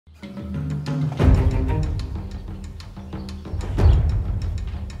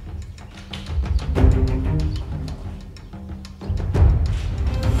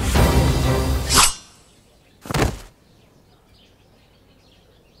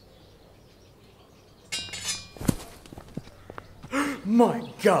My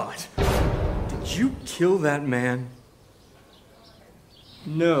God! Did you kill that man?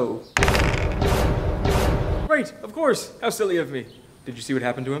 No. Right, of course. How silly of me. Did you see what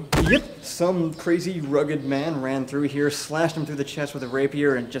happened to him? Yep. Some crazy, rugged man ran through here, slashed him through the chest with a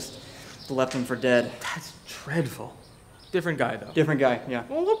rapier, and just left him for dead. That's dreadful. Different guy, though. Different guy, yeah.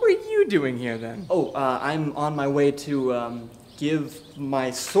 Well, what were you doing here, then? Oh, I'm on my way to give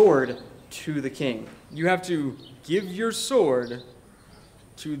my sword to the king. You have to give your sword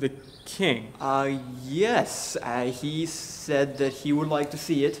to the king. Yes. He said that he would like to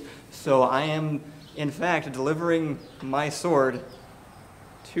see it, so I am, in fact, delivering my sword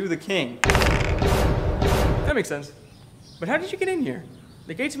to the king. That makes sense. But how did you get in here?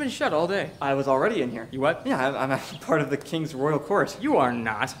 The gates have been shut all day. I was already in here. You what? Yeah, I'm a part of the king's royal court. You are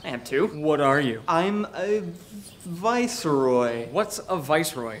not. I am too. What are you? I'm a viceroy. What's a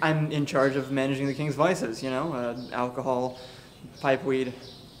viceroy? I'm in charge of managing the king's vices, you know, alcohol, pipeweed,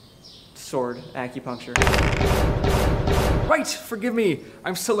 sword, acupuncture. Right, forgive me.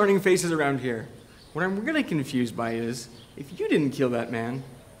 I'm still learning faces around here. What I'm really confused by is, if you didn't kill that man,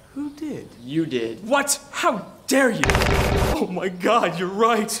 who did? You did. What? How dare you? Oh my God, you're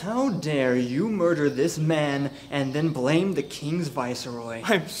right. How dare you murder this man and then blame the king's viceroy?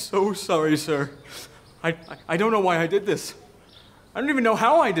 I'm so sorry, sir. I don't know why I did this. I don't even know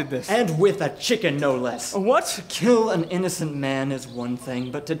how I did this. And with a chicken, no less. A what? To kill an innocent man is one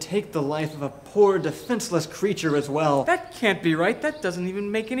thing, but to take the life of a poor, defenseless creature as well. That can't be right. That doesn't even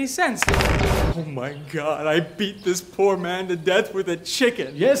make any sense. Oh my God, I beat this poor man to death with a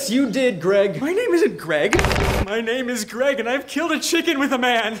chicken. Yes, you did, Greg. My name isn't Greg. My name is Greg, and I've killed a chicken with a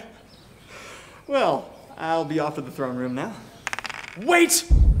man. Well, I'll be off to the throne room now.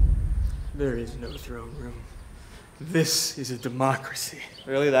 Wait! There is no throne room. This is a democracy.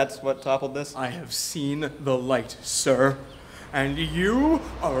 Really? That's what toppled this? I have seen the light, sir. And you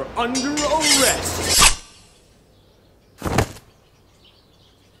are under arrest.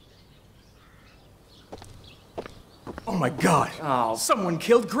 Oh my God. Oh. Someone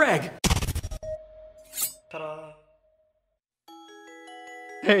killed Greg. Ta-da.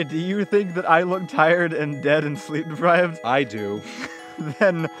 Hey, do you think that I look tired and dead and sleep deprived? I do.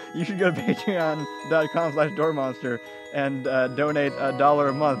 Then you should go to patreon.com/doormonster and donate $1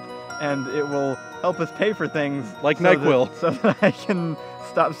 a month, and it will help us pay for things Like NyQuil. so that I can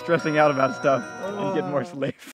stop stressing out about stuff and get more sleep.